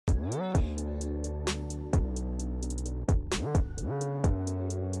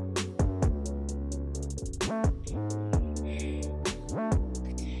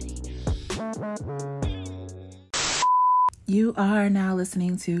You are now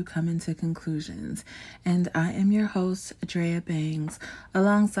listening to Coming to Conclusions, and I am your host, Drea Bangs,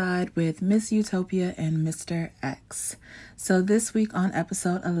 alongside with Miss Utopia and Mr. X. So this week on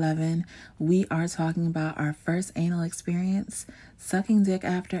episode 11, we are talking about our first anal experience, sucking dick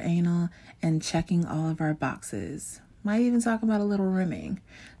after anal, and checking all of our boxes. Might even talk about a little rimming.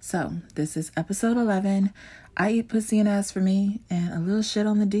 So this is episode 11. I eat pussy and ass for me, and a little shit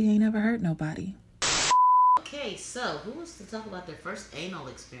on the D ain't never hurt nobody. Okay, so who wants to talk about their first anal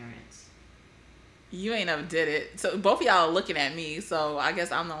experience? You ain't never did it. So both of y'all are looking at me, so I guess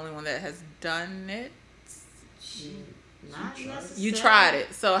I'm the only one that has done it. Not necessarily. You tried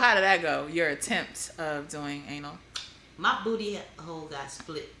it. So how did that go? Your attempt of doing anal? My booty hole got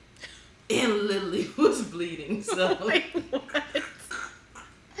split and literally was bleeding. So,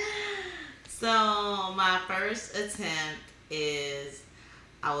 so my first attempt is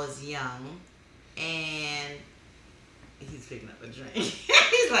I was young. And he's picking up a drink.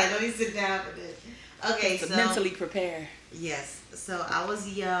 He's like, let me sit down for this. Okay, so mentally prepare. Yes. So I was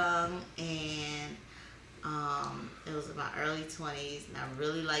young and it was in my early 20s and I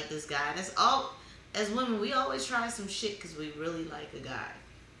really liked this guy. And it's all, as women, we always try some shit because we really like a guy.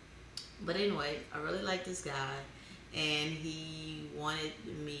 But anyway, I really liked this guy and he wanted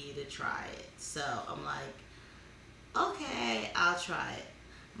me to try it. So I'm like, okay, I'll try it.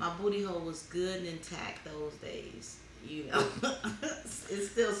 My booty hole was good and intact those days. You know,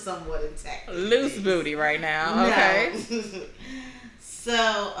 it's still somewhat intact. Loose booty right now. Okay.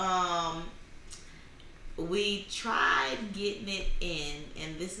 So, we tried getting it in,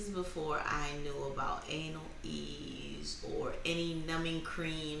 and this is before I knew about anal ease or any numbing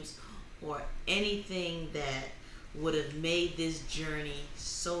creams or anything that would have made this journey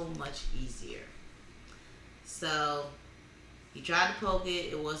so much easier. So, he tried to poke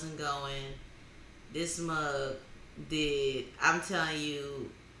it, it wasn't going. This mug did. I'm telling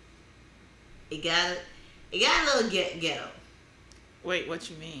you, it got a little ghetto. Wait, what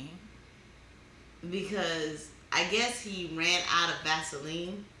you mean? Because I guess he ran out of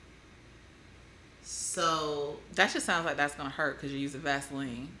Vaseline. So that just sounds like that's gonna hurt because you're using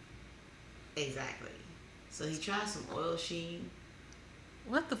Vaseline. Exactly. So he tried some oil sheen.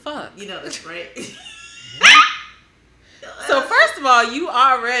 What the fuck? You know the spray. So first of all, you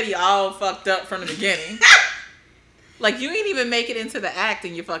already all fucked up from the beginning. Like you ain't even make it into the act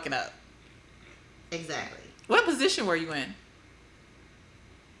and you're fucking up. Exactly. What position were you in?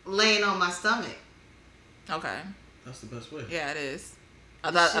 Laying on my stomach. Okay. That's the best way. Yeah, it is. I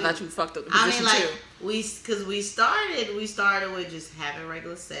thought you fucked up the position too. We started with just having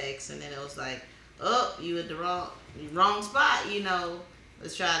regular sex, and then it was like, oh, you at the wrong spot. You know,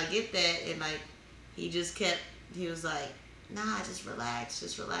 let's try to get that, and like he was like, nah, just relax.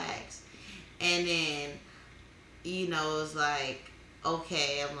 And then, you know, it was like,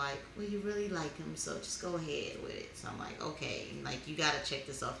 okay, I'm like, well, you really like him, so just go ahead with it. So I'm like, okay, like, you got to check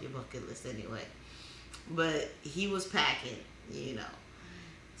this off your bucket list anyway. But he was packing, you know.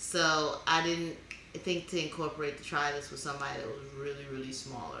 So I didn't think to incorporate to try this with somebody that was really, really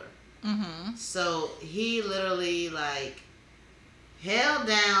smaller. Mm-hmm. So he literally, like, held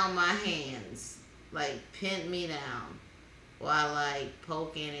down my hands, like, pinned me down while, like,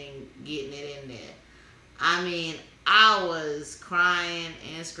 poking and getting it in there. I mean, I was crying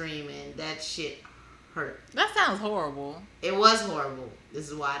and screaming. That shit hurt. That sounds horrible. It was horrible. This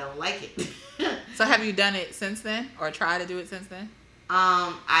is why I don't like it. So have you done it since then? Or tried to do it since then?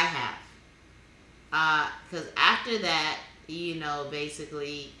 I have. Because after that, you know,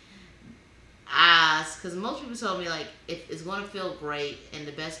 basically, because most people told me, like, it's going to feel great, and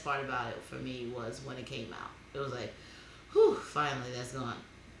the best part about it for me was when it came out. It was like, whew, finally, that's gone.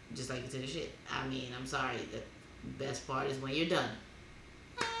 Just like you said, shit. I mean, I'm sorry. The best part is when you're done.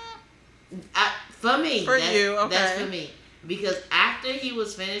 For me. You, okay. That's for me. Because after he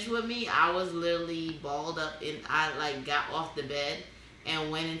was finished with me, I was literally balled up, and I, like, got off the bed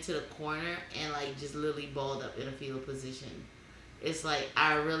and went into the corner and, like, just literally balled up in a fetal position. It's like,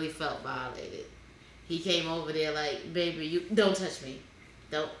 I really felt violated. He came over there like, baby, you don't touch me.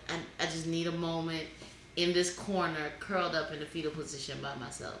 I just need a moment in this corner, curled up in the fetal position by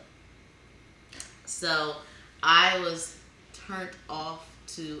myself. So, I was turned off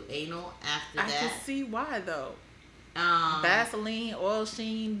to anal after that. I can see why, though. Vaseline, oil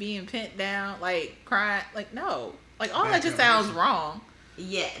sheen, being pinned down, like, crying. Like, no. Like, all that just sounds wrong.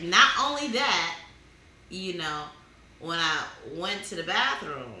 Yeah, not only that, you know, when I went to the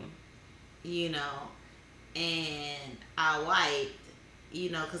bathroom, you know, and I wiped, you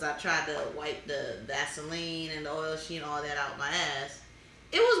know, because I tried to wipe the Vaseline and the oil sheen, all that out my ass,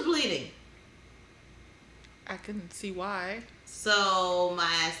 it was bleeding. I can see why. So my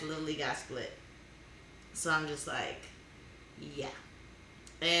ass literally got split. So I'm just like, yeah.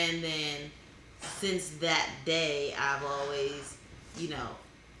 And then since that day, I've always,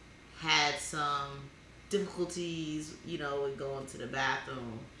 had some difficulties, with going to the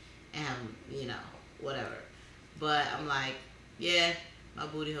bathroom and, whatever. But I'm like, yeah, my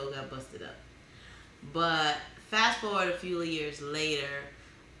booty hole got busted up. But fast forward a few years later,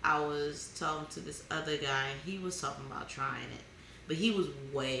 I was talking to this other guy, and he was talking about trying it. But he was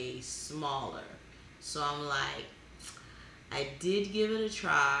way smaller. So I'm like, I did give it a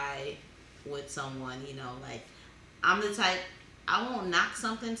try with someone, like, I'm the type, I won't knock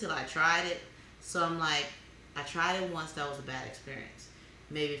something till I tried it. So I'm like, I tried it once, that was a bad experience.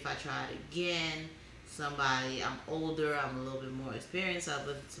 Maybe if I try it again, I'm older, I'm a little bit more experienced, I've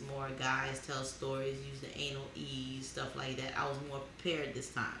listened to more guys tell stories, use the anal ease, stuff like that. I was more prepared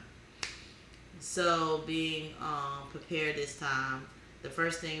this time. So being prepared this time, the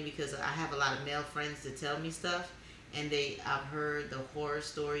first thing, because I have a lot of male friends that tell me stuff, and I've heard the horror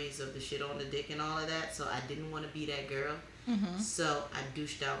stories of the shit on the dick and all of that, so I didn't want to be that girl. Mm-hmm. So I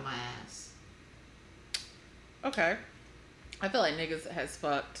douched out my ass. Okay. I feel like niggas has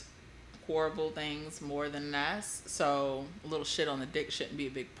fucked horrible things more than us, so a little shit on the dick shouldn't be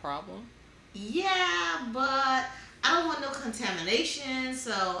a big problem. Yeah, but I don't want no contamination,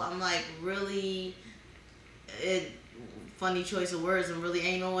 so I'm like, really, funny choice of words, and really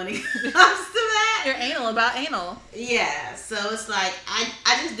anal when it comes to that. You're anal about anal. Yeah, so it's like,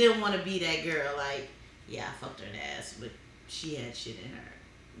 I just didn't want to be that girl, like, yeah, I fucked her in the ass, but she had shit in her.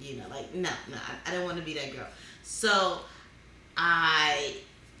 Like, no, I didn't want to be that girl. So I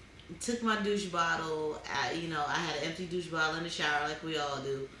took my douche bottle, I had an empty douche bottle in the shower like we all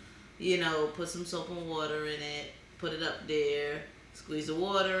do. Put some soap and water in it, put it up there, squeeze the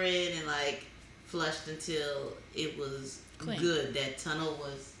water in, and like flushed until it was clean. Good. That tunnel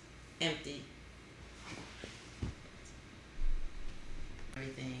was empty.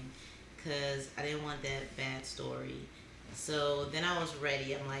 Everything, because I didn't want that bad story. So then I was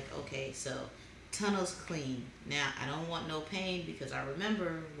ready. I'm like, okay, so tunnel's clean. Now I don't want no pain, because I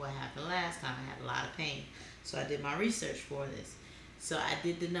remember what happened last time. I had a lot of pain. So I did my research for this. So I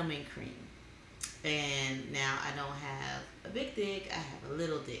did the numbing cream. And now I don't have a big dick, I have a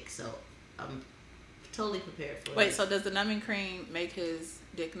little dick. So I'm totally prepared for it. Wait, so does the numbing cream make his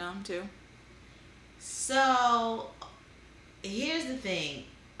dick numb too? So here's the thing.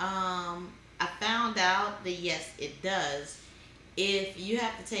 I found out that yes, it does. If you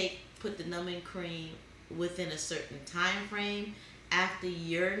have to put the numbing cream within a certain time frame after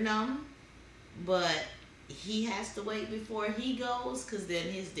you're numb, but he has to wait before he goes, because then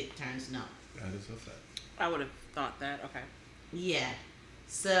his dick turns numb. That is a fact. I would have thought that. Okay. Yeah.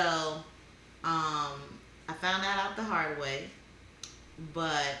 So, I found that out the hard way,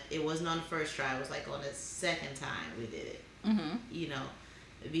 but it wasn't on the first try. It was like on the second time we did it. Mm-hmm.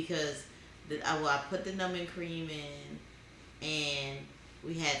 Because I put the numbing cream in, and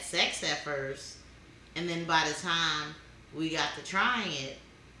we had sex at first, and then by the time we got to trying it,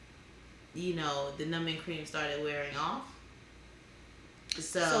 the numbing cream started wearing off.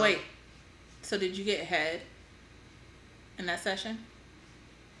 So wait. So did you get head in that session?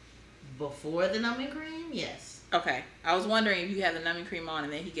 Before the numbing cream, yes. Okay. I was wondering if you had the numbing cream on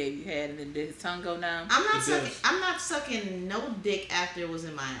and then he gave you head, and then did his tongue go numb? I'm not sucking no dick after it was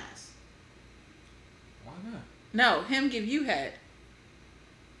in my ass. Why not? No, him give you head.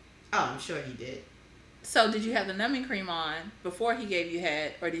 Oh, I'm sure he did. So did you have the numbing cream on before he gave you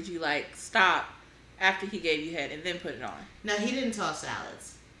head, or did you like stop after he gave you head and then put it on? No, he didn't toss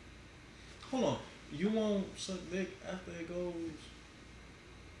salads. Hold on. You won't suck dick after it goes...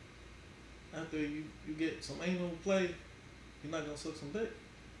 After you get some anal play, you're not going to suck some dick?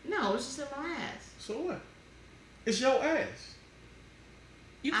 No, it's just in my ass. So what? It's your ass.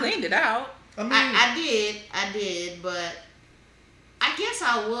 You cleaned it out. I mean... I did, but... I guess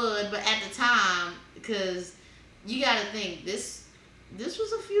I would, but at the time, because you got to think, this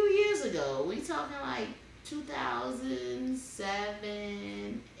was a few years ago. We talking like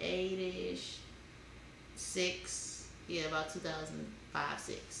 2007, 8-ish, 6. Yeah, about 2005,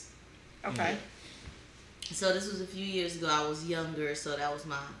 6. Okay. So this was a few years ago. I was younger, so that was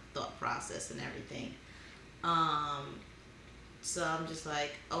my thought process and everything. So I'm just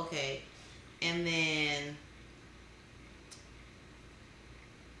like, okay. And then...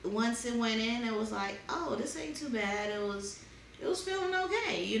 once it went in, it was like, oh, this ain't too bad. It was feeling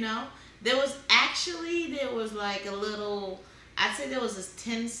okay, There was like a little, I'd say there was this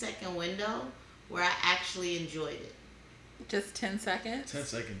 10-second window where I actually enjoyed it. Just 10 seconds? 10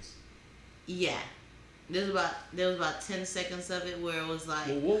 seconds. Yeah. There was about 10 seconds of it where it was like,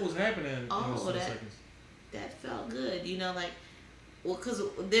 Well, what was happening in those 10 that seconds? that felt good, you know, like, well, because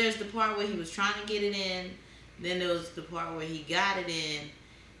there's the part where he was trying to get it in, then there was the part where he got it in,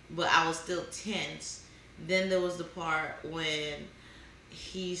 but I was still tense. Then there was the part when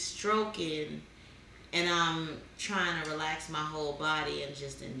he's stroking, and I'm trying to relax my whole body and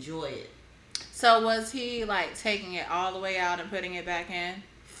just enjoy it. So was he like taking it all the way out and putting it back in?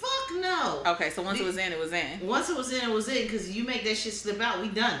 Fuck no. Okay, so once it was in, it was in. Once it was in, it was in. Because you make that shit slip out, we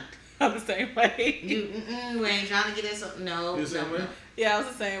done. I'm the same way. We ain't trying to get that something. No. You the same way? No. Yeah, I was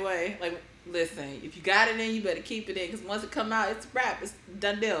the same way. Like, listen, if you got it in, you better keep it in. Because once it come out, it's a wrap. It's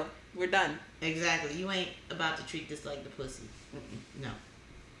done deal. We're done. Exactly. You ain't about to treat this like the pussy. No.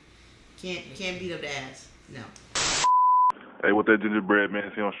 Can't beat up the ass. No. Hey, what that gingerbread man?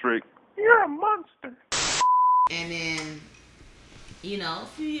 Is he on straight? You're a monster. And then, you know, a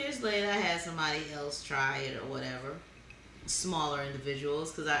few years later, I had somebody else try it or whatever. Smaller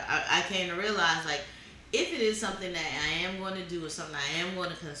individuals. Because I came to realize, like, if it is something that I am going to do or something I am going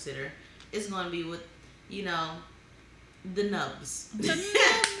to consider, it's going to be with, you know, the nubs. The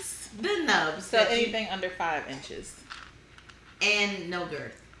nubs. The nubs. So anything under 5 inches. And no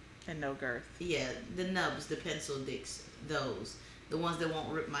girth. And no girth. Yeah, the nubs, the pencil dicks, those. The ones that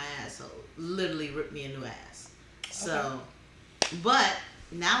won't rip my asshole. Literally rip me a new ass. So, but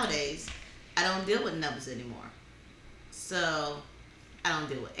nowadays, I don't deal with nubs anymore. So, I don't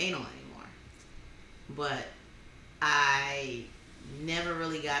deal with anal anymore. But I never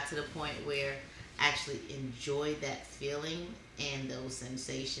really got to the point where I actually enjoyed that feeling and those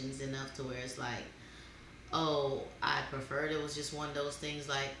sensations enough to where it's like, oh, I preferred it was just one of those things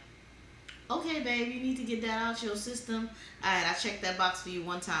like, okay, babe, you need to get that out your system. All right, I checked that box for you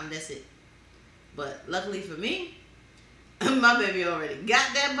one time. That's it. But luckily for me, my baby already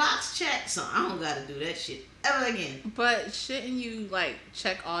got that box checked, so I don't got to do that shit ever again. But shouldn't you, like,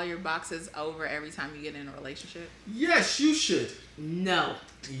 check all your boxes over every time you get in a relationship? Yes, you should. No.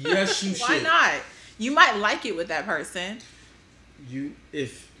 Yes, you should. Why not? You might like it with that person.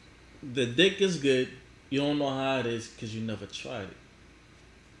 If the dick is good, you don't know how it is because you never tried it.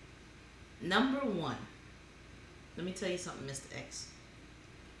 Number one, let me tell you something, Mr. X.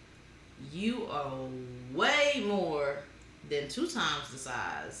 You are way more than 2 times the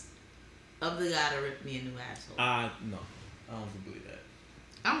size of the guy that ripped me a new asshole. No, I don't believe that.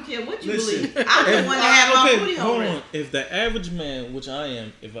 I don't care what you Listen, believe. I'm the one that had my booty hole hold ripped. on. If the average man, which I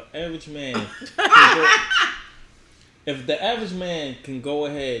am, if an average man, if the average man can go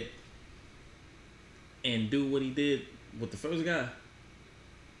ahead and do what he did with the first guy,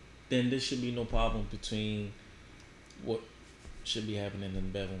 then there should be no problem between what should be happening in the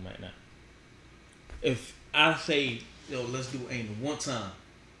bedroom right now. If I say, yo, let's do anal one time,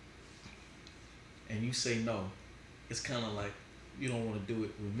 and you say no, it's kind of like you don't want to do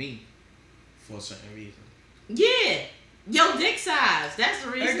it with me for a certain reason. Yeah. Your dick size. That's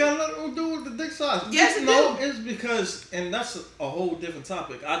the reason. Ain't got nothing to do with the dick size. Yes, it no, do. it's because, and that's a whole different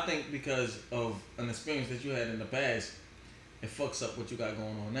topic. I think because of an experience that you had in the past, it fucks up what you got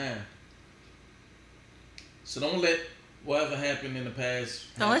going on now. So don't let whatever happened in the past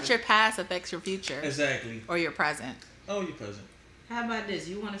Don't happen. let your past affect your future. Exactly. Or your present. Oh, you're present. How about this?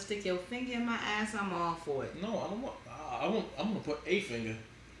 You want to stick your finger in my ass? I'm all for it. No, I don't want. I'm gonna put a finger,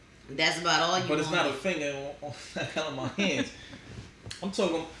 That's about all you but it's gonna not a do. finger on kind of my hands. I'm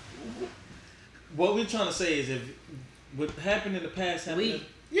talking. What we're trying to say is if what happened in the past happened.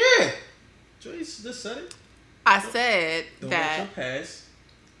 Yeah. Joyce just said it. I said Don't that let your past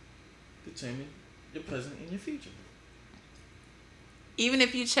determine your present and your future. even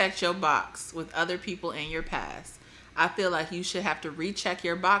if you checked your box with other people in your past, I feel like you should have to recheck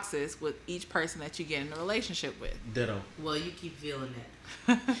your boxes with each person that you get in a relationship with. Ditto. Well, you keep feeling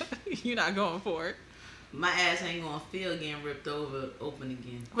that. You're not going for it. My ass ain't gonna feel getting ripped open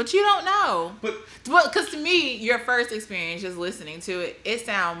again. But you don't know. But Well, because to me, your first experience, just listening to it, it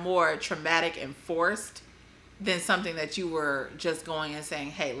sounded more traumatic and forced than something that you were just going and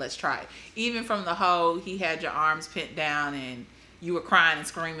saying, hey, let's try it. Even from the whole, he had your arms pinned down and you were crying and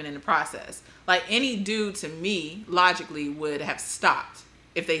screaming in the process. Like, any dude, to me, logically would have stopped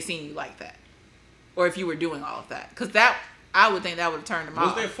if they seen you like that. Or if you were doing all of that. Because that, I would think that would have turned them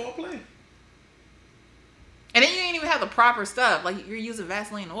was off. there foreplay? And then you ain't even have the proper stuff. Like, you're using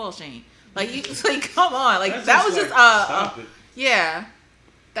Vaseline and oil sheen. Like, you like, come on. Like, That's that was like, just, stop it. yeah.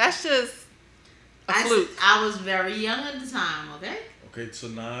 That's just a fluke. I was very young at the time, okay? Okay, so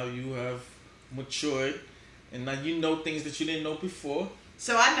now you have matured, and now you know things that you didn't know before.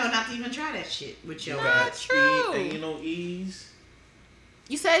 So I know not to even try that shit with your Not ass. true. And you know ease.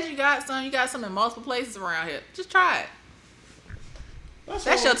 You said you got some. You got some in multiple places around here. Just try it.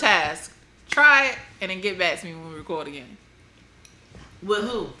 That's your task. Try it and then get back to me when we record again. With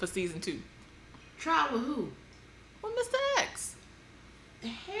who? For season 2. Try with who? With Mr. X.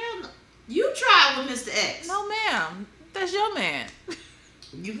 Hell no. You try with Mr. X. No, ma'am. That's your man.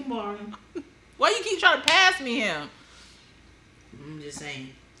 You can borrow him. Why you keep trying to pass me him? I'm just saying.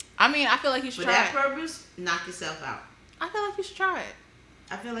 I mean, I feel like you should For try that it. purpose, knock yourself out. I feel like you should try it.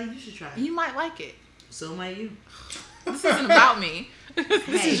 I feel like you should try it. You might like it. So might you. This isn't about me.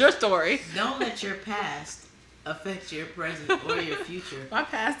 This is your story. Don't let your past affect your present or your future. My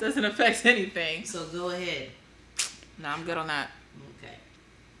past doesn't affect anything. So go ahead. No, I'm good on that. Okay.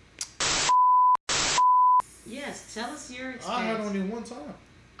 Yes, tell us your experience. I had only one time.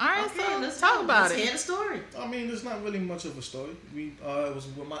 All right, Okay, so let's talk go. about Let's it. hear the story. I mean, there's not really much of a story. It was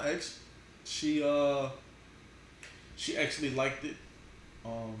with my ex. She actually liked it.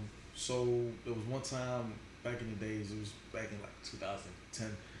 So there was one time back in the days. It was back in like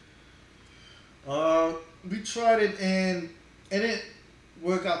 2010. We tried it and it didn't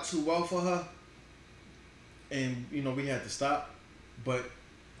work out too well for her. And you know we had to stop. But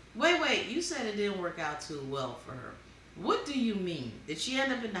Wait. You said it didn't work out too well for her. What do you mean? Did she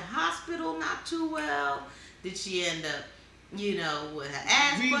end up in the hospital not too well? Did she end up, with her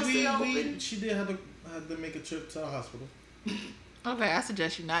ass busted open? she did have to make a trip to the hospital. Okay, I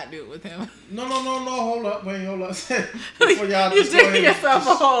suggest you not do it with him. No. Hold up. Before y'all You're just go ahead digging and yourself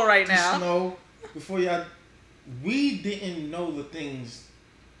a hole right now. No, before y'all, we didn't know the things,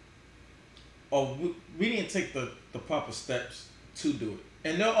 or we didn't take the proper steps to do it.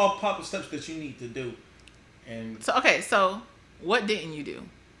 And there are proper steps that you need to do. And So what didn't you do?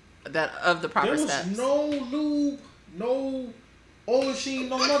 That of the proper there was steps. no lube, no oil sheen,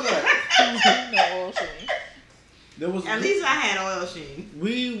 no none of that. No oil sheen. There was At least I had oil sheen.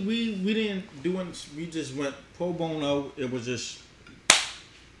 we didn't do it. We just went pro bono. It was just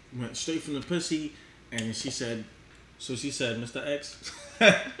went straight from the pussy. And she said, Mr. X,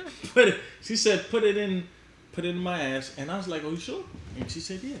 put it in my ass. And I was like, oh, you sure? And she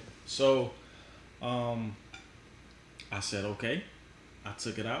said, yeah. So, I said, okay. I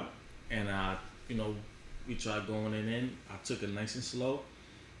took it out and we tried going in. I took it nice and slow.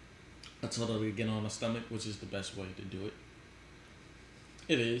 I told her to get on her stomach, which is the best way to do it.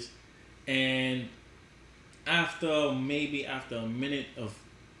 It is. And after a minute of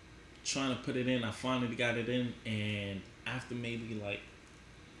trying to put it in, I finally got it in. And after maybe like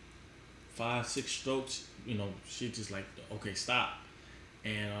 5-6 strokes, she just like, okay, stop.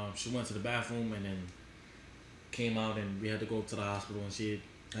 And she went to the bathroom and then came out and we had to go to the hospital and she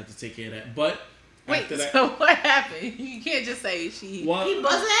had to take care of that. But wait, after that, so what happened? You can't just say she. well, He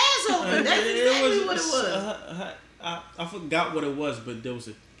bust his ass open. That's exactly what it was. I forgot what it was, but there was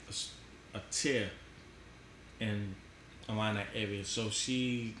a tear around that area, so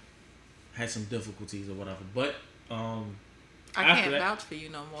she had some difficulties or whatever. But I can't vouch for you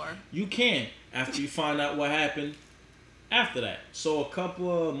no more. You can after you find out what happened after that. So a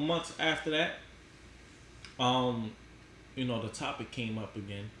couple of months after that, the topic came up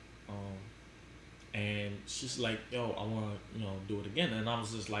again. And she's like, yo, I want to, do it again. And I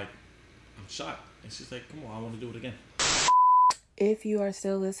was just like, I'm shocked. And she's like, come on, I want to do it again. If you are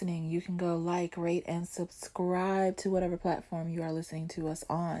still listening, you can go like, rate, and subscribe to whatever platform you are listening to us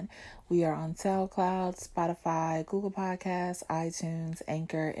on. We are on SoundCloud, Spotify, Google Podcasts, iTunes,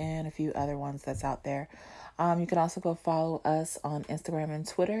 Anchor, and a few other ones that's out there. You can also go follow us on Instagram and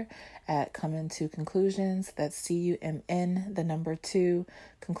Twitter at Coming to Conclusions. That's CUMN, the number 2,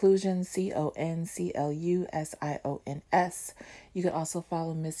 Conclusions, CONCLUSIONS. You can also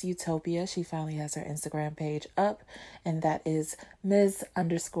follow Miss Utopia. She finally has her Instagram page up, and that is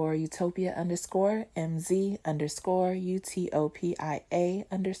Ms_Utopia_ MZ_UTOPIA_.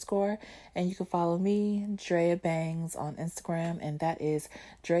 And you can follow me, Drea Bangs, on Instagram, and that is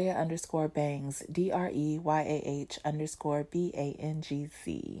Drea_Bangs, DREYAH_BANGZ.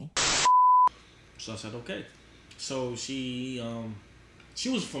 So I said, okay. So she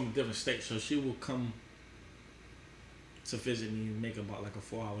was from a different state, so she would come to visit me and make about like a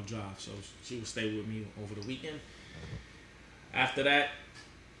 4-hour drive. So she would stay with me over the weekend. After that,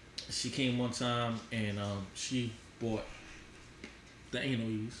 she came one time and she bought the anal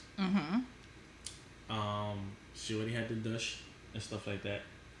ease. Mm-hmm. She already had the douche and stuff like that.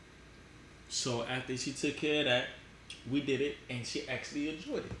 So after she took care of that, we did it and she actually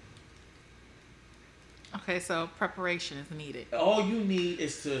enjoyed it. Okay, so preparation is needed. All you need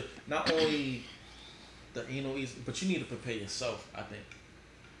is to not only the anal ease, but you need to prepare yourself, I think.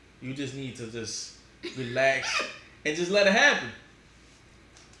 You just need to just relax and just let it happen.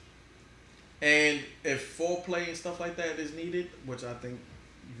 And if foreplay and stuff like that is needed, which I think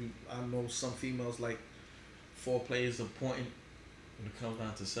I know some females like foreplay is important when it comes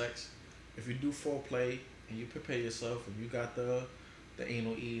down to sex. If you do foreplay and you prepare yourself and you got the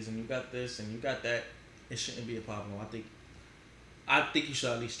anal ease and you got this and you got that, it shouldn't be a problem. I think you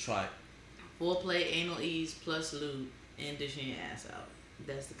should at least try it. Foreplay, anal ease plus lube, and dishing your ass out.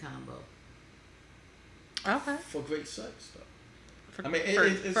 That's the combo. Okay. For great sex, though. For, I mean,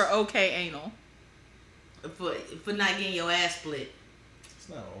 it's for okay anal. For not getting your ass split. It's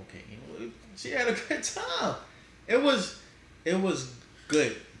not okay. You know, she had a good time. It was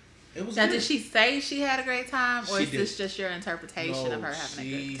good. It was now, good. did she say she had a great time, or She is this just your interpretation No, of her having a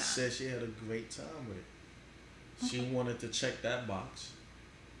good time? She said she had a great time with it. She wanted to check that box.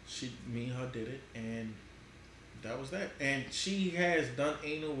 Me and her did it, and that was that. And she has done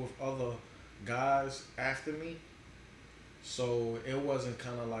anal with other guys after me, so it wasn't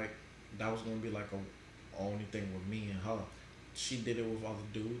kind of like that was gonna be like a only thing with me and her. She did it with other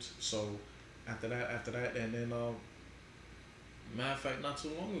dudes. So after that, and then matter of fact, not too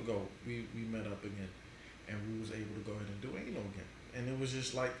long ago, we met up again, and we was able to go ahead and do anal again, and it was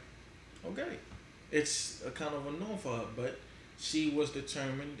just like, okay, it's a kind of a norm for her, but she was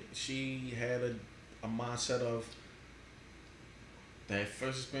determined. She had a mindset of that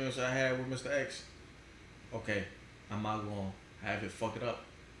first experience I had with Mr. X. Okay, I'm not gonna have it fuck it up.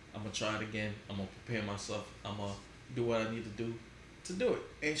 I'm gonna try it again. I'm gonna prepare myself. I'm gonna do what I need to do it,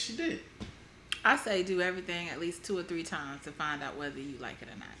 and she did. I say do everything at least 2 or 3 times to find out whether you like it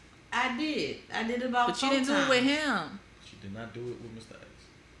or not. I did about But you 4 didn't do it with him. She did not do it with Mr. X.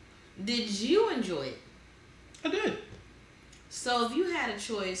 Did you enjoy it? I did. So if you had a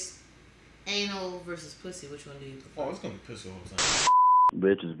choice, anal versus pussy, which one do you prefer? Oh, it's gonna be pussy all the time.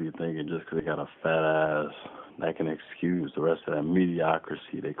 Bitches be thinking just 'cause they got a fat ass, that can excuse the rest of that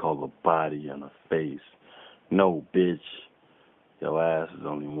mediocrity they call a body and a face. No, bitch. Your ass is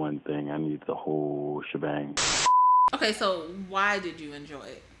only one thing. I need the whole shebang. Okay, so why did you enjoy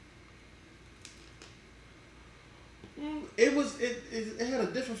it? It had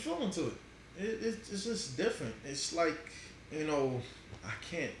a different feeling to it. It's just different. It's like, you know, I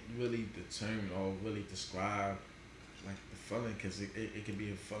can't really determine or really describe like the feeling, because it could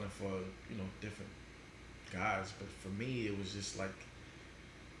be a feeling for, you know, different guys, but for me it was just like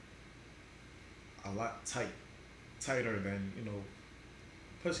a lot tighter than, you know,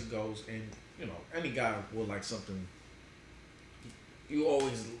 pussy goes. And, you know, any guy will like something. You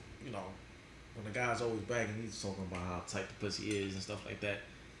always, you know, when the guy's always bragging, he's talking about how tight the pussy is and stuff like that.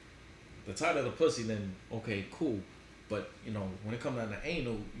 The tighter the pussy, then okay, cool. But, you know, when it comes down to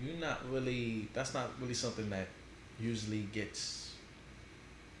anal, that's not really something that usually gets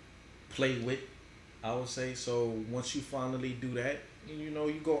played with, I would say. So once you finally do that, you know,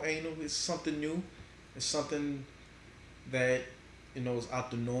 you go anal, it's something new. It's something that, you know, is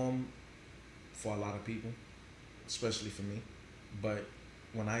out the norm for a lot of people, especially for me. But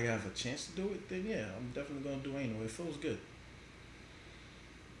when I have a chance to do it, then yeah, I'm definitely gonna do anal. It feels good.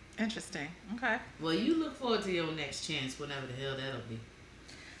 Interesting. Okay. Well, you look forward to your next chance, whenever the hell that'll be.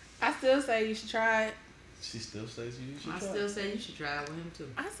 I still say you should try it. She still says you should I try. still say you should try it with him too.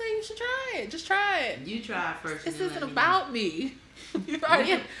 I say you should try it. Just try it. You try it first. This and then isn't let me about me. You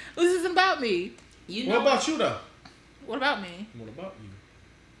already. This isn't about me. know. You know What about you though? What about me? What about you?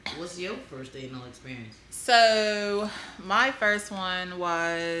 What's your first anal experience? So my first one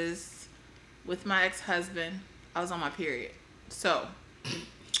was with my ex-husband. I was on my period, so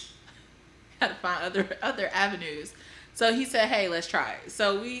had to find other avenues. So he said, "Hey, let's try it."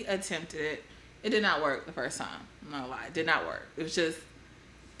 So we attempted it. It did not work the first time. I'm not gonna lie, it did not work. It was just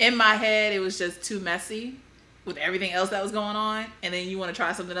in my head. It was just too messy with everything else that was going on, and then you want to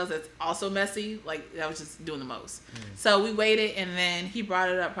try something else that's also messy. Like, that was just doing the most. So we waited, and then he brought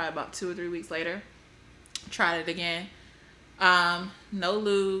it up probably about 2 or 3 weeks later. Tried it again. No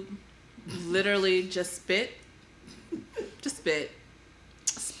lube. Literally just spit. Just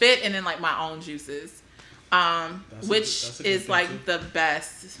spit, and then like my own juices. Which that's a is good like thing, too. the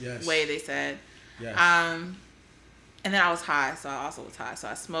best Yes. way, they said. Yes. And then I was high, so I also was high. So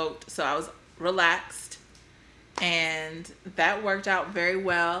I smoked, so I was relaxed. And that worked out very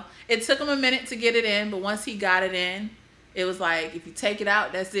well. It took him a minute to get it in, but once he got it in, it was like, if you take it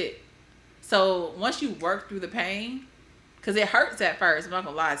out, that's it. So once you work through the pain, because it hurts at first, I'm not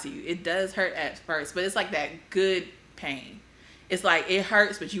going to lie to you. It does hurt at first, but it's like that good pain. It's like it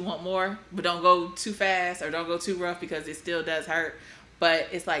hurts, but you want more, but don't go too fast or don't go too rough, because it still does hurt. But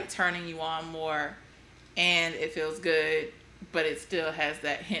it's like turning you on more, and it feels good, but it still has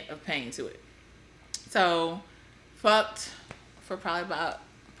that hint of pain to it. So fucked for probably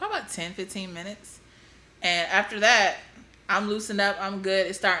probably about 10, 15 minutes. And after that, I'm loosened up. I'm good.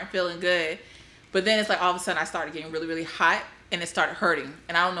 It's starting feeling good. But then it's like all of a sudden I started getting really, really hot and it started hurting.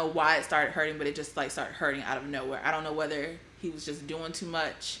 And I don't know why it started hurting, but it just like started hurting out of nowhere. I don't know whether he was just doing too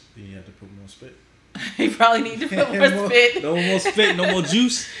much. Then you had to put more spit. He probably needed to put more spit. No more spit, no more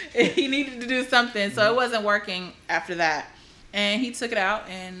juice. He needed to do something. So it wasn't working after that. And he took it out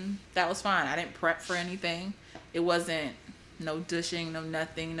and that was fine. I didn't prep for anything. It wasn't no douching, no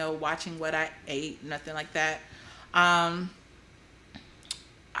nothing, no watching what I ate, nothing like that. I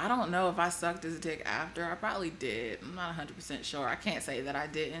don't know if I sucked his dick after. I probably did. I'm not 100% sure. I can't say that I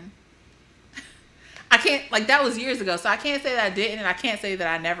didn't. I can't, like, that was years ago, so I can't say that I didn't, and I can't say that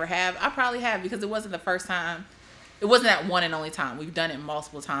I never have. I probably have, because it wasn't the first time. It wasn't that one and only time. We've done it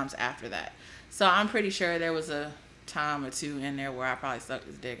multiple times after that. So I'm pretty sure there was a time or two in there where I probably sucked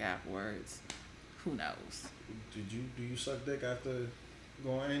his dick afterwards. Who knows? Do you suck dick after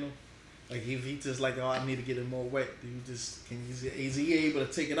going anal? Like, if he just like, oh, I need to get it more wet, is he able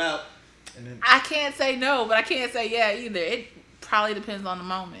to take it out? And then I can't say no, but I can't say yeah either. It probably depends on the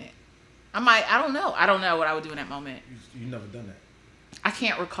moment. I don't know. I don't know what I would do in that moment. You never done that. I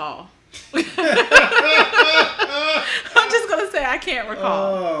can't recall. I'm just going to say I can't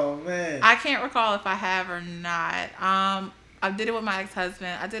recall. Oh, man. I can't recall if I have or not. I did it with my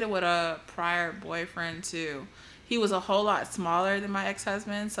ex-husband. I did it with a prior boyfriend, too. He was a whole lot smaller than my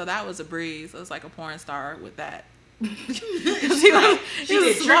ex-husband, so that was a breeze. It was like a porn star with that. She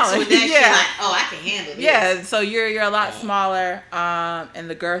did tricks with that. Yeah. Like, oh, I can handle this. Yeah, so you're a lot smaller, and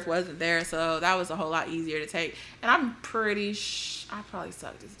the girth wasn't there, so that was a whole lot easier to take. And I'm pretty I probably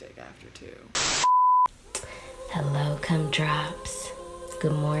sucked his dick after too. Hello, cum drops.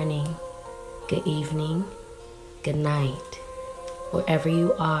 Good morning, good evening, good night. Wherever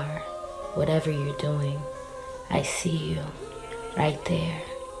you are, whatever you're doing, I see you right there.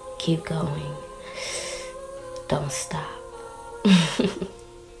 Keep going. Don't stop.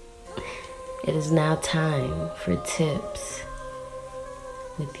 It is now time for tips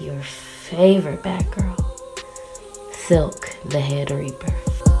with your favorite bad girl, Silk the Head Reaper.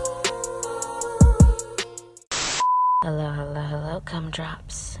 Hello, cum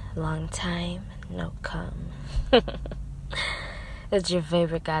drops. Long time, no cum. It's your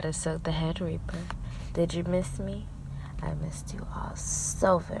favorite goddess, Silk the Head Reaper. Did you miss me? I missed you all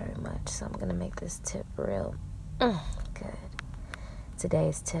so very much, so I'm gonna make this tip real good.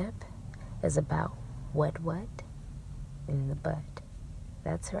 Today's tip is about what in the butt.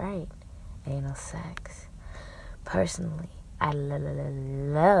 That's right, anal sex. Personally, I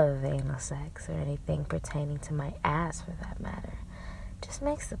love anal sex, or anything pertaining to my ass for that matter. Just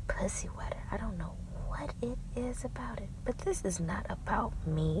makes the pussy wetter. I don't know what it is about it, but this is not about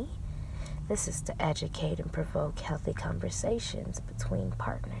me. This is to educate and provoke healthy conversations between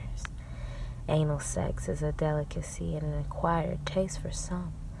partners. Anal sex is a delicacy and an acquired taste for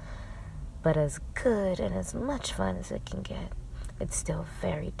some, but as good and as much fun as it can get, it's still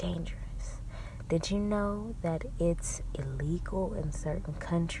very dangerous. Did you know that it's illegal in certain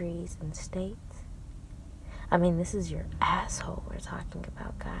countries and states? I mean, this is your asshole we're talking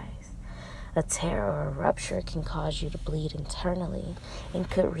about, guys. A tear or a rupture can cause you to bleed internally and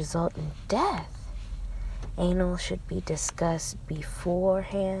could result in death. Anal should be discussed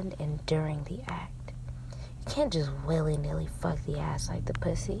beforehand and during the act. You can't just willy-nilly fuck the ass like the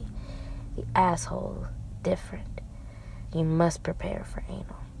pussy. The asshole different. You must prepare for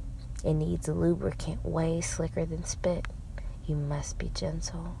anal. It needs a lubricant way slicker than spit. You must be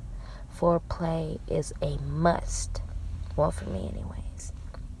gentle. Foreplay is a must. Well, for me anyways.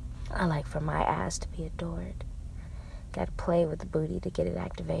 I like for my ass to be adored. Gotta play with the booty to get it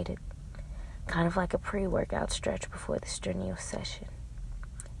activated. Kind of like a pre-workout stretch before the strenuous session.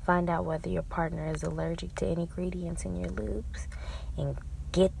 Find out whether your partner is allergic to any ingredients in your lubes and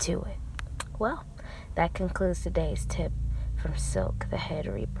get to it. Well, that concludes today's tip from Silk the Head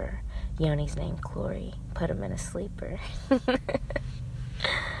Reaper. Yoni's named Chloe. Put him in a sleeper.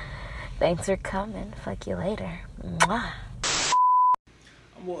 Thanks for coming. Fuck you later. Mwah.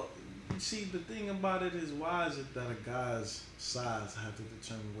 Well, you see, the thing about it is, why is it that a guy's size have to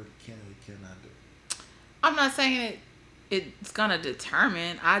determine what he can and cannot do? I'm not saying it's gonna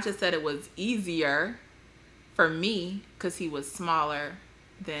determine. I just said it was easier for me because he was smaller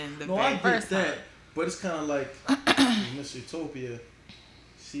than the very first time. That, but it's kind of like Miss Utopia.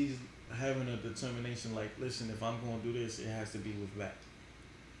 She's having a determination like, listen, if I'm going to do this, it has to be with that.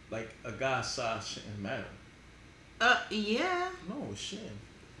 Like, a guy's size shouldn't matter. Yeah. No, it shouldn't.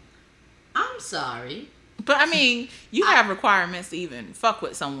 I'm sorry. But I mean, you have requirements to even fuck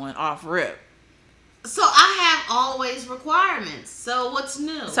with someone off rip. So I have always requirements. So what's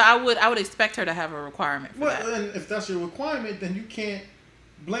new? So I would expect her to have a requirement for that. And if that's your requirement, then you can't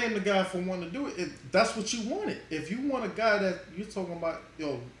blame the guy for wanting to do it. If that's what you wanted. If you want a guy that you're talking about,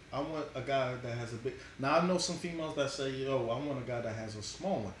 I want a guy that has a big. Now I know some females that say, I want a guy that has a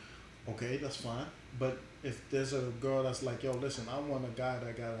small one. Okay, that's fine. But if there's a girl that's like, listen, I want a guy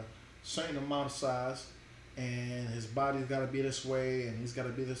that got a certain amount of size, and his body's got to be this way, and he's got to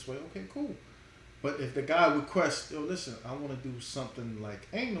be this way. Okay, cool. But if the guy requests, listen, I want to do something like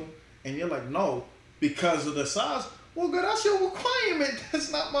anal, and you're like, no, because of the size. Well, good, that's your requirement.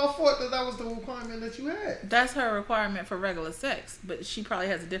 That's not my fault that was the requirement that you had. That's her requirement for regular sex, but she probably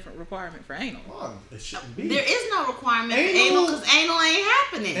has a different requirement for anal. Well, it shouldn't be. There is no requirement for anal because anal ain't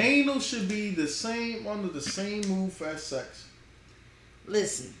happening. Anal should be the same, under the same roof as sex.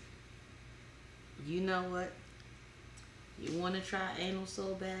 Listen, you know what? You want to try anal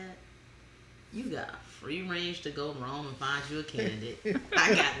so bad? You got free range to go wrong and find you a candidate.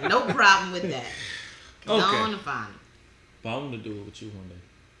 I got no problem with that. Go on and find it. But I want to do it with you one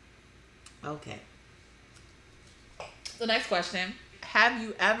day. Okay. So next question. Have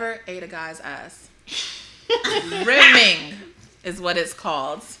you ever ate a guy's ass? Rimming is what it's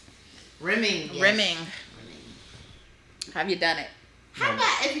called. Rimming. Yes. Rimming. Have you done it? How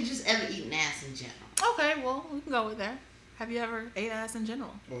about if you just ever eaten ass in general? Okay, well, we can go with that. Have you ever ate ass in general?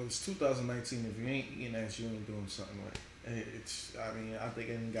 Well, it's 2019. If you ain't eating ass, you ain't doing something right. I think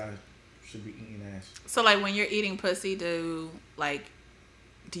any guy should be eating ass. So, like, when you're eating pussy, do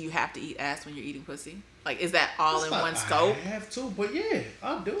you have to eat ass when you're eating pussy? Like, is that all in one scope? I have to, but yeah,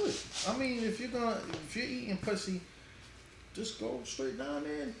 I'll do it. I mean, if you're eating pussy, just go straight down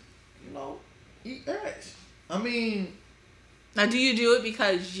there and, eat ass. I mean... Now, do you do it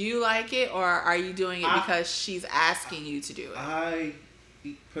because you like it, or are you doing it because she's asking you to do it? I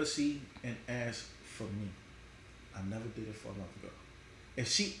eat pussy and ass for me. I never did it for another girl. If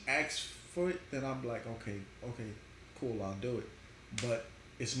she asks for it, then I'm like, okay, cool, I'll do it. But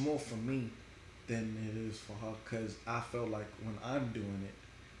it's more for me than it is for her, because I feel like when I'm doing it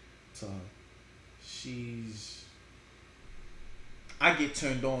to her, I get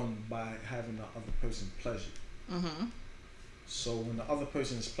turned on by having the other person pleasure. Mm-hmm. So when the other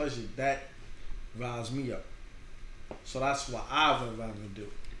person is pleasured, that riles me up. So that's what I would rather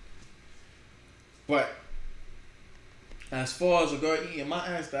do. But as far as a girl eating my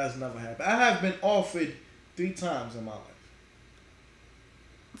ass, that's never happened. I have been offered 3 times in my life.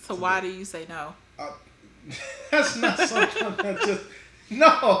 So why do you say no? That's not something that just...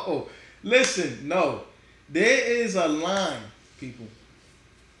 No! Listen, no. There is a line, people.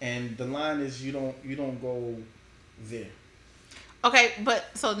 And the line is you don't go there. Okay, but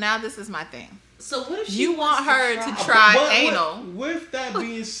so now this is my thing. So what if you want her to try anal? With that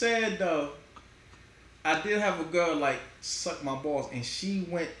being said, though, I did have a girl suck my balls, and she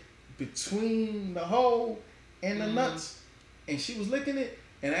went between the hole and the nuts, and she was licking it,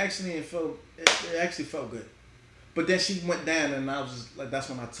 and actually it actually felt good. But then she went down, and I was just like, that's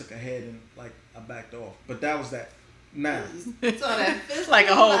when I took her head and I backed off. But that was that. Nah, so that feels like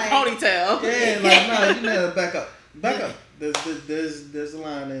a whole ponytail. Yeah, you never back up. Back up. There's a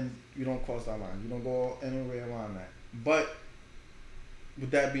line, and you don't cross that line. You don't go anywhere around that. But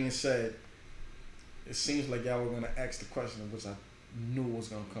with that being said, it seems like y'all were gonna ask the question, which I knew was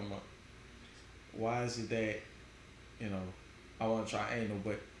gonna come up. Why is it that I want to try anal,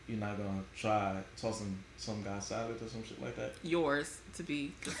 but you're not gonna try tossing some guy's salad or some shit like that? Yours, to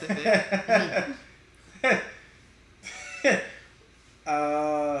be specific.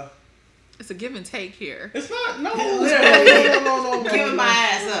 It's a give and take here. It's not. No. Giving my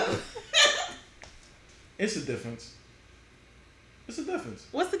ass up. It's a difference. What's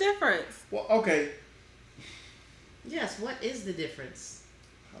the difference? Well, okay. Yes, what is the difference?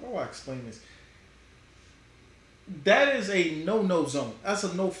 How do I explain this? That is a no-no zone. That's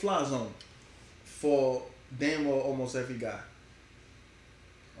a no-fly zone for damn well almost every guy.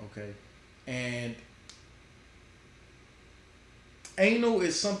 Okay. And anal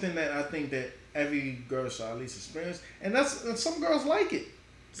is something that I think that every girl should at least experience. And some girls like it.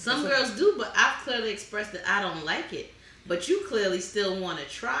 Some girls do, but I've clearly expressed that I don't like it. But you clearly still want to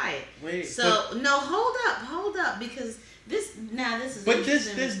try it. Wait, no, hold up, because this is. But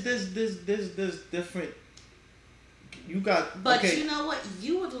this different. You got. But okay. You know what?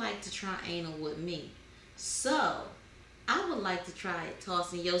 You would like to try anal with me, so I would like to try it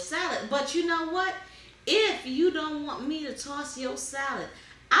tossing your salad. But you know what? If you don't want me to toss your salad,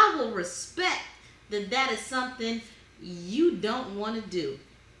 I will respect that is something you don't want to do.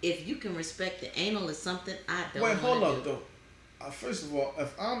 If you can respect the anal is something I don't want to do. Wait, hold up, though. First of all,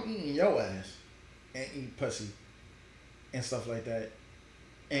 if I'm eating your ass, and eat pussy and stuff like that.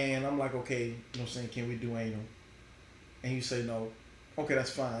 And I'm like, okay, you know what I'm saying, can we do anal? And you say no. Okay,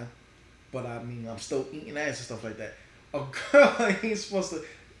 that's fine. But I mean, I'm still eating ass and stuff like that. A girl ain't supposed to,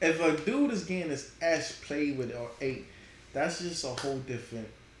 if a dude is getting his ass played with or ate, that's just a whole different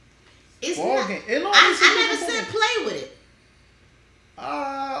ball game. I never said play with it.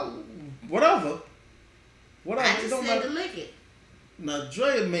 Whatever. I just it don't said matter. to lick it. Now,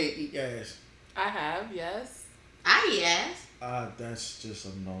 Drea may eat ass. I have, yes. I eat ass. That's just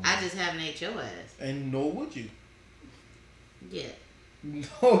a no. I just haven't ate your ass. And nor would you. Yeah.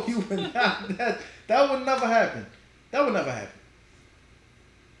 No, you would not. That would never happen. That would never happen.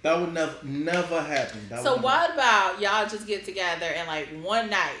 That would never happen. So what about y'all just get together and like one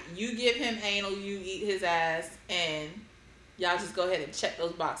night you give him anal, you eat his ass, and y'all just go ahead and check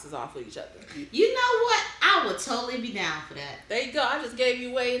those boxes off with each other? You know what? I would totally be down for that. There you go. I just gave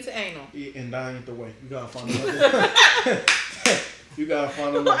you way into anal. Yeah, and that ain't the way. You gotta find another. You gotta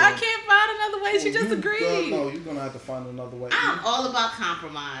find another. I can't find another way. She just agreed. No, you're gonna have to find another way. I'm all about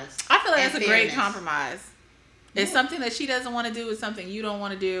compromise. I feel like and that's a great fairness. compromise. It's something that she doesn't want to do. It's something you don't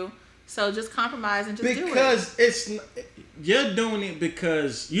want to do. So just compromise and just do it. Because you're doing it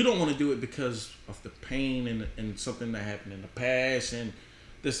because you don't want to do it because of the pain and something that happened in the past and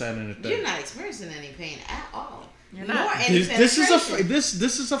this, that, and the third. You're not experiencing any pain at all. You're not. This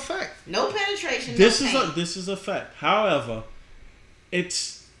is a fact. No penetration. This is a fact. However,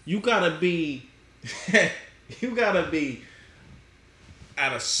 you gotta be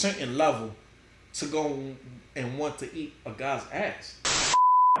at a certain level to go and want to eat a guy's ass.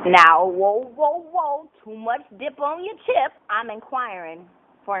 Now, whoa. Too much dip on your chip. I'm inquiring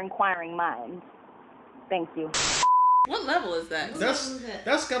for inquiring minds. Thank you. What level is that?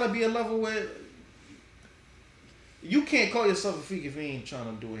 That's gotta be a level where you can't call yourself a freak if you ain't trying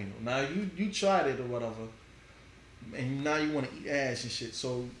to do anal. Now you tried it or whatever, and now you want to eat ass and shit.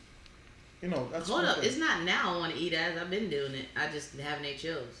 So, that's. Hold up, it's not now I want to eat ass. I've been doing it. I just haven't ate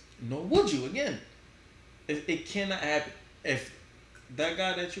yours. No, would you again? It cannot happen. If that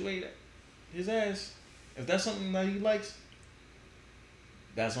guy that you ate his ass, if that's something that he likes,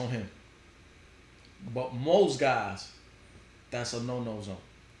 that's on him. But most guys, that's a no-no zone.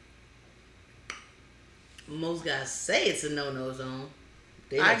 Most guys say it's a no-no zone.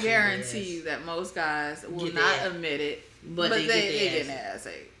 I guarantee you that most guys will not admit it, but they get an ass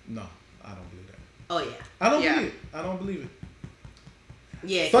ate. No, I don't believe that. Oh yeah, I don't believe it.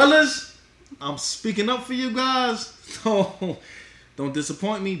 Yeah, fellas, I'm speaking up for you guys. Don't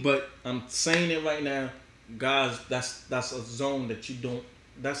disappoint me, but I'm saying it right now, guys. That's a zone that you don't.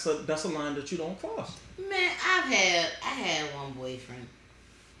 That's a line that you don't cross. Man, I had one boyfriend,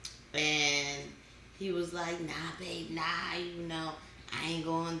 and he was like, "Nah, babe, nah, I ain't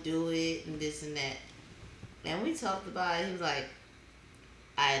gonna do it and this and that." And we talked about it. He was like,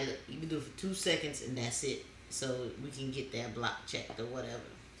 "Look, you can do it for 2 seconds and that's it, so we can get that block checked or whatever."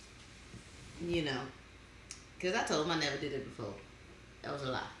 Because I told him I never did it before. That was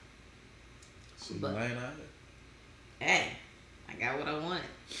a lie. So you lying out there? Hey, I got what I wanted.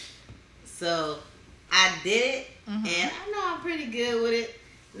 So I did it, and I know I'm pretty good with it.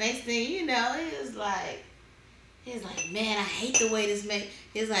 Next thing you know, he was like, man, I hate the way this makes.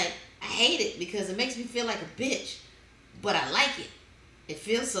 He's like, I hate it because it makes me feel like a bitch, but I like it. It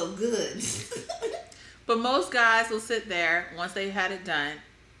feels so good. But most guys will sit there once they've had it done.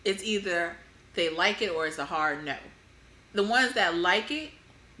 It's either they like it or it's a hard no. The ones that like it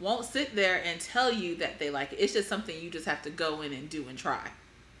won't sit there and tell you that they like it. It's just something you just have to go in and do and try.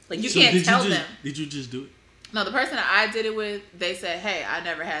 Like you can't tell them. Did you just do it? No, the person that I did it with, they said, "Hey, I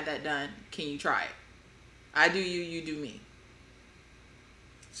never had that done. Can you try it? I do you, you do me."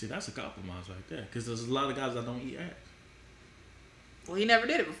 See, that's a compromise right there. Because there's a lot of guys that don't eat ass. Well, he never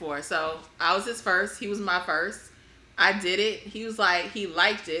did it before. So I was his first. He was my first. I did it. He was like, he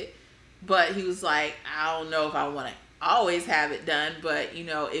liked it. But he was like, I don't know if I want to always have it done. But,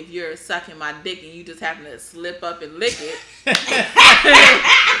 if you're sucking my dick and you just happen to slip up and lick it.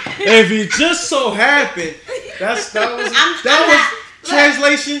 If it just so happened, that was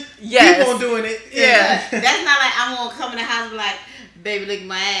translation. Yes. Keep on doing it. Yeah. That's not like I'm going to come in the house and be like, baby, lick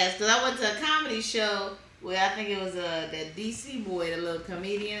my ass. Because I went to a comedy show where I think it was that DC boy, the little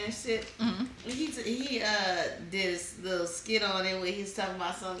comedian and shit. Mm-hmm. He did a little skit on it where he was talking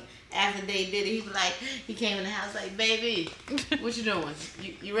about something. After they did it, he came in the house like, baby, what you doing?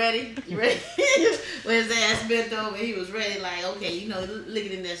 You ready? You ready? With his ass bent over, he was ready, like, okay, lick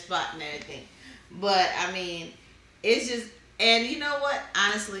it in that spot and everything. But, I mean, it's just, and you know what?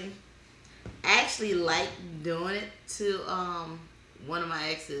 Honestly, I actually like doing it to one of my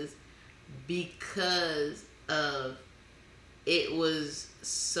exes because of it was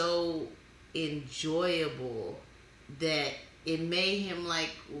so enjoyable that it made him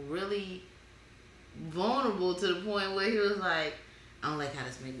like really vulnerable to the point where he was like, I don't like how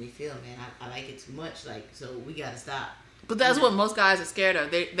this makes me feel, man. I like it too much. Like, so we gotta stop. But that's what most guys are scared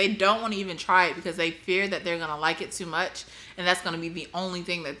of. They don't want to even try it because they fear that they're gonna like it too much, and that's gonna be the only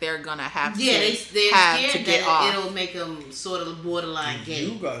thing that they're gonna have to they're have scared to get that off. it'll make them sort of borderline gay.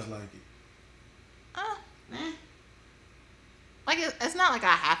 You guys like it? Like it's not like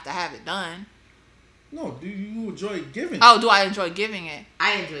I have to have it done. No, do you enjoy giving it? Oh, do I enjoy giving it?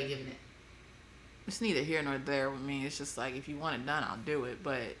 I enjoy giving it. It's neither here nor there with me. It's just like if you want it done, I'll do it.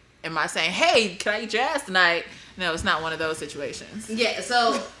 But am I saying, hey, can I eat your ass tonight? No, it's not one of those situations. Yeah,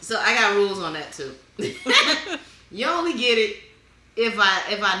 so I got rules on that too. You only get it if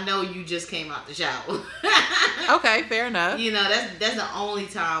I know you just came out the shower. Okay, fair enough. You know, that's the only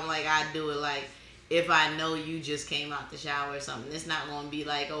time like I do it. Like if I know you just came out the shower or something, it's not gonna be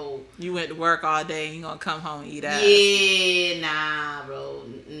like, oh, you went to work all day and you gonna come home and eat ass. Yeah, nah, bro.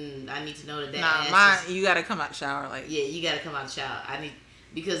 I need to know that. Nah, you gotta come out the shower. Like, yeah, you gotta come out the shower.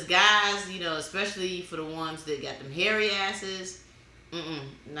 Because guys, you know, especially for the ones that got them hairy asses,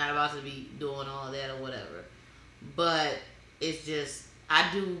 not about to be doing all that or whatever. But it's just,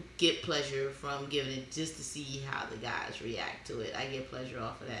 I do get pleasure from giving it just to see how the guys react to it. I get pleasure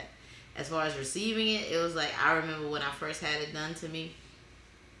off of that. As far as receiving it, it was like, I remember when I first had it done to me,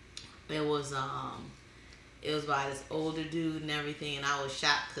 it was by this older dude and everything, and I was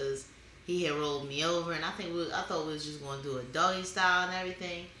shocked because he had rolled me over, and I thought we was just going to do a doggy style and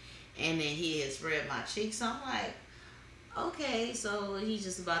everything, and then he had spread my cheeks, so I'm like, okay, so he's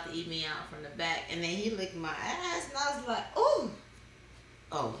just about to eat me out from the back, and then he licked my ass, and I was like, ooh,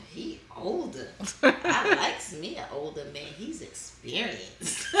 oh, he older. I likes me an older man. He's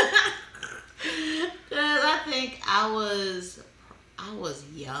experienced. Because I think I was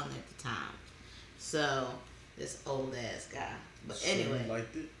young at the time. So, this old ass guy. But so anyway. You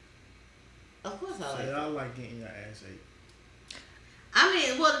liked it? Of course I liked it. I like getting your ass ate. I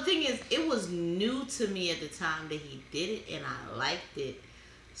mean, well, the thing is, it was new to me at the time that he did it, and I liked it.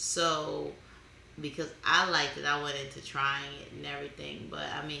 So, because I liked it, I went into trying it and everything. But,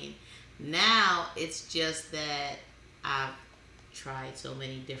 I mean, now it's just that I've tried so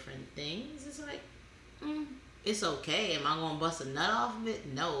many different things. It's like, it's okay. Am I going to bust a nut off of it?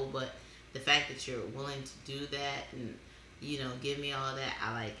 No, but the fact that you're willing to do that and, you know, give me all that,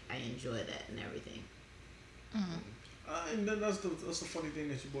 I enjoy that and everything. And that's the funny thing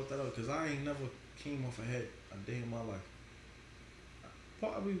that you brought that up, because I ain't never came off a head a day in my life. I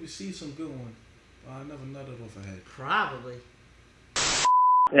probably received some good ones, but I never nutted off a head. Probably.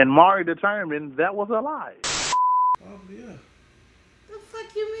 And Mari determined that was a lie. Probably, yeah. The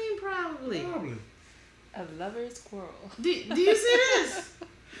fuck you mean probably? Probably. A lover's quarrel. Do you see this?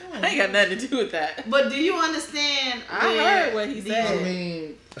 I ain't got nothing to do with that. But do you understand? I heard what he said. I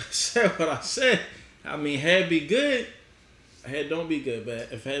mean, I said what I said. I mean, head be good. Head don't be good,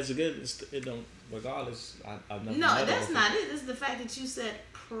 but if head's good, it don't. Regardless, I've never. No, that's not it. It's the fact that you said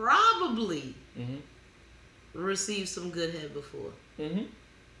probably received some good head before.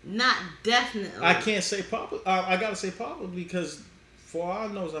 Not definitely. I can't say probably. I gotta say probably because for all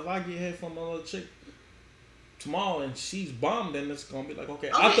I know, if I get head from another chick tomorrow and she's bombed, then it's gonna be like,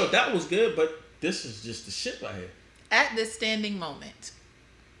 okay, I thought that was good, but this is just the shit right here. At this standing moment,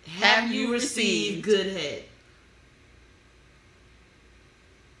 have you received good head?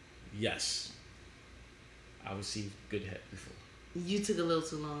 Yes. I received good head before. You took a little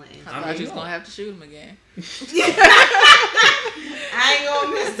too long to answer. I thought you was going to have to shoot him again. I ain't going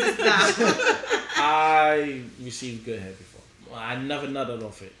to miss this time. I received good head before. Well, I never nutted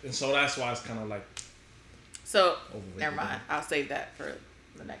off it. And so that's why it's kind of like... So, never mind. I'll save that for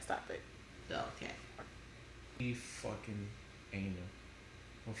the next topic. Okay. He fucking anal.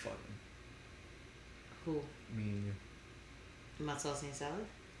 Or fucking. Who? Me and you. Am I tossing salad?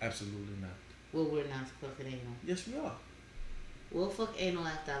 Absolutely not. Well, we're not fucking anal. Yes, we are. We'll fuck anal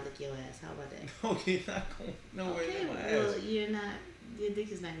after I lick your ass. How about that? No, you're not going nowhere near my ass. Well, you're not. Your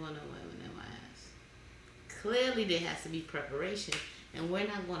dick is not going nowhere near my ass. Clearly, there has to be preparation, and we're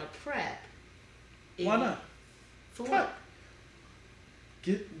not going to prep. Why not? For what?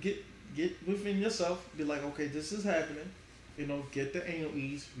 Get within yourself. Be like, okay, this is happening. You know, get the anal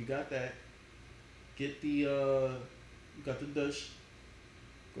ease. We got that. Get the you got the dish.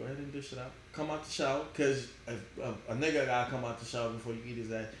 Go ahead and dish it out. Come out the shower, because a nigga gotta come out the shower before you eat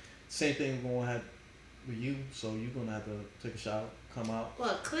his ass. Same thing going to have with you, so you're gonna have to take a shower, come out.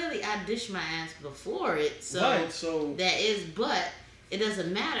 Well, clearly I dished my ass before it, so right, so that is. But it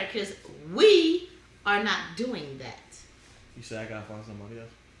doesn't matter because we are not doing that. You said I gotta find somebody else.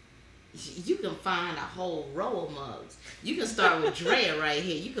 You can find a whole row of mugs. You can start with Drea right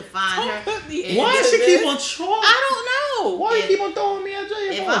here. You can find her. Why does she keep on throwing? I don't know. Why you keep on throwing me at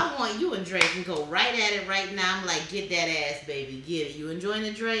Drea? If I want you and Drea can go right at it right now. I'm like, get that ass, baby. Get it. You enjoying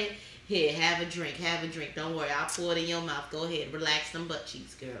the Drea? Here, have a drink. Have a drink. Don't worry. I'll pour it in your mouth. Go ahead. Relax them butt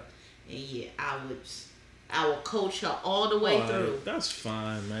cheeks, girl. And yeah, I will coach her all the way through. That's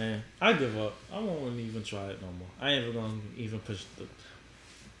fine, man. I give up. I won't even try it no more. I ain't even gonna even push the.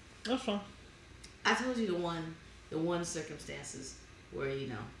 That's fine. I told you the one circumstances where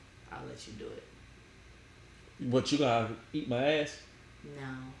I'll let you do it. But you gotta eat my ass? No.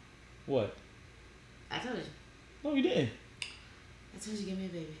 What? I told you. No, you didn't. I told you, give me a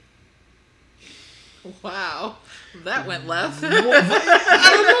baby. Wow, that went left. I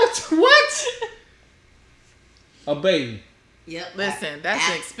don't know what. A baby. Yep. Listen,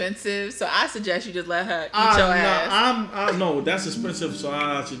 that's expensive. So I suggest you just let her eat your ass. No, that's expensive. So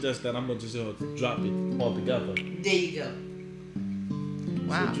I suggest that I'm gonna just drop it all together. There you go.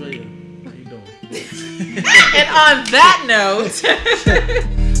 Wow. So Drea, how you doing? And on that note.